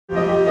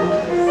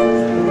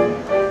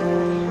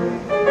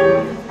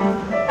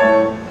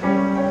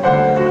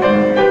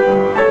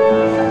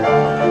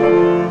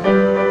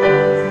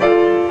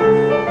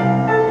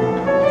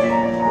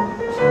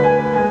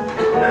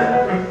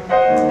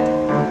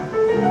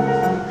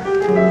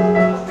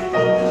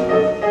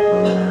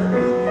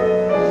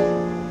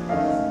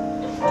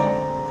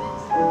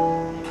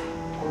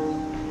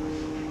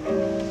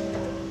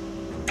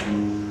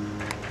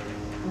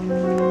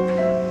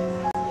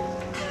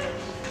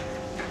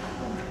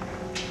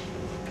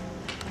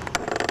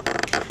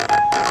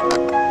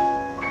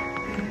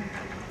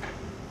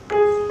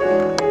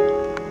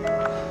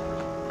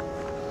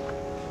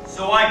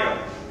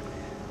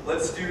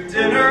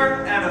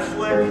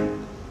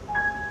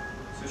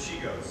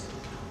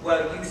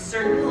Well, you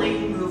certainly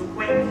move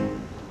quick.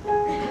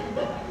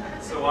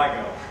 So I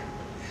go.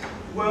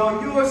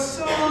 Well, you're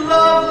so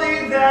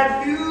lovely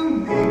that you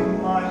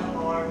make my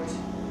heart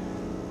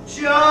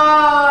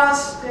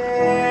just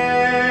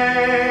stay.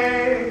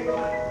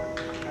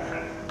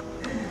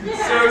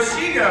 So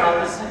she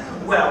goes,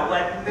 well,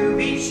 what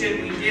movie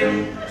should we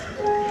do?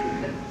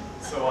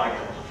 So I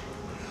go.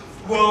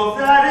 Well,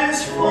 that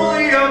is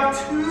fully up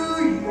to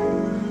you.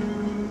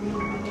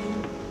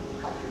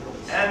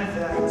 And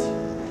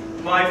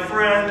that, my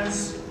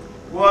friends,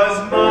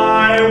 was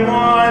my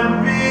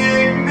one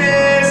big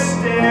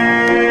mistake.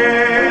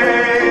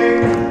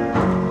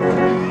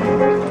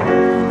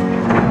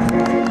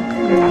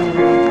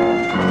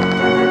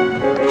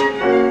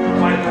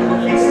 My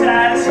movie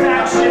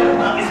satisfaction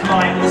is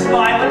mindless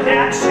violent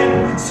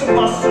action, some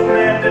muscle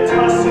man to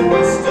tussle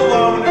with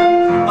Stallone,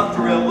 a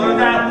thriller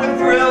that would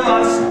thrill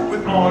us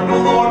with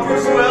Arnold or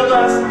Bruce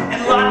Willis,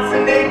 and lots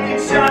of naked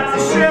shots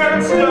of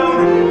Sharon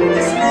Stone.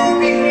 This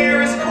movie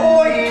here is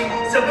coy,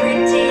 so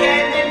pretty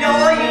and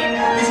annoying.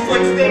 These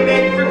flicks they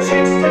make for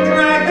chicks to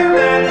drag their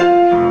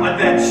men. I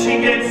bet she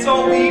gets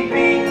all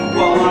weepy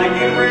while I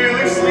get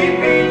really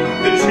sleepy.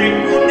 The chick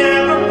will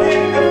never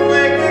pick the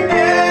flick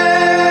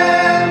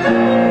again.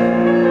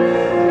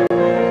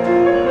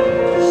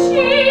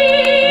 She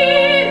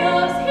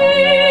loves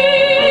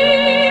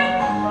him,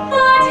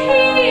 but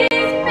he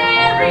is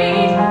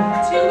married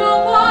to a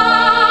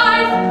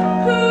wife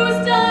who's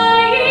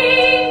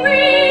dying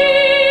really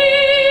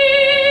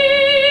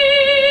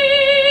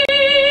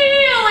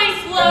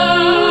slow.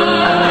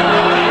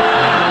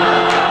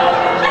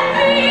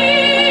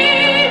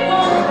 He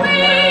won't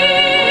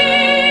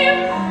leave,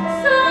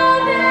 so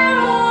they're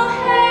all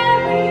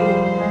hairy.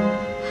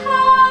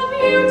 How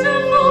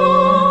beautiful,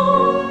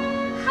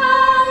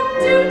 how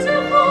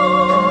dutiful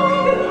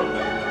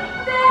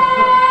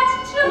that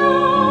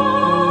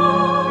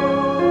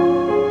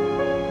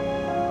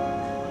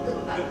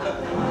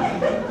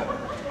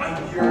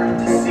I yearn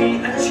to see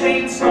a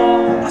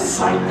chainsaw, a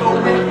psycho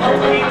with a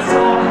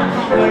chainsaw.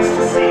 Nice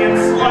to see him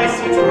slice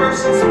each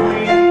person's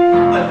spleen.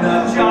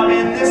 Enough job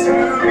in this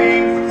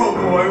movie. Oh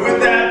boy,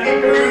 would that be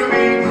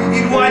groovy.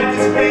 He'd wipe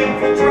this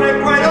painful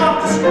tripe right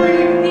off the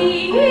screen.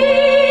 the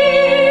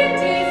end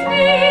is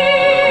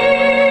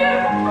near.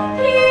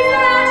 He's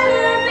at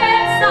her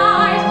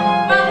bedside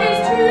while his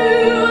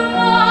true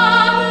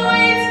love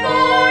waits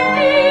for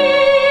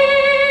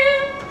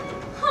him.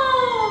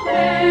 Oh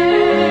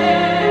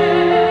man,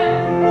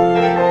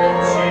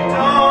 She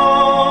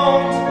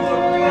don't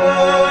look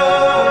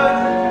good.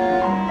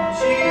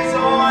 She's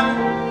on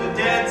the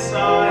dead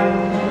side.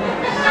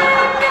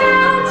 and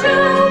now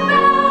Joe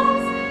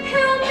vows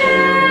he'll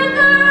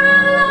never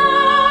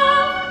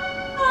love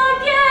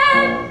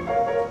again.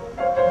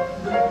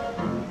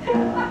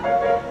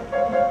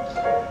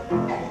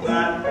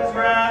 That is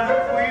rather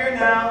queer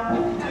now.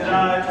 Did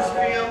I just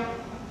feel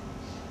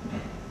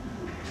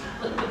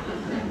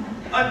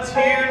a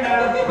tear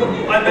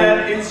now? I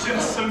bet it's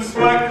just some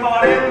sweat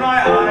caught in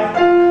my eye.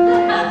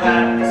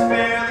 That is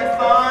fairly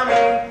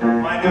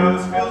funny. My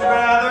nose feels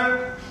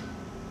rather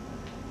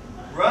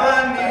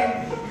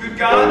runny. Good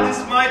God,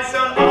 this might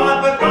sound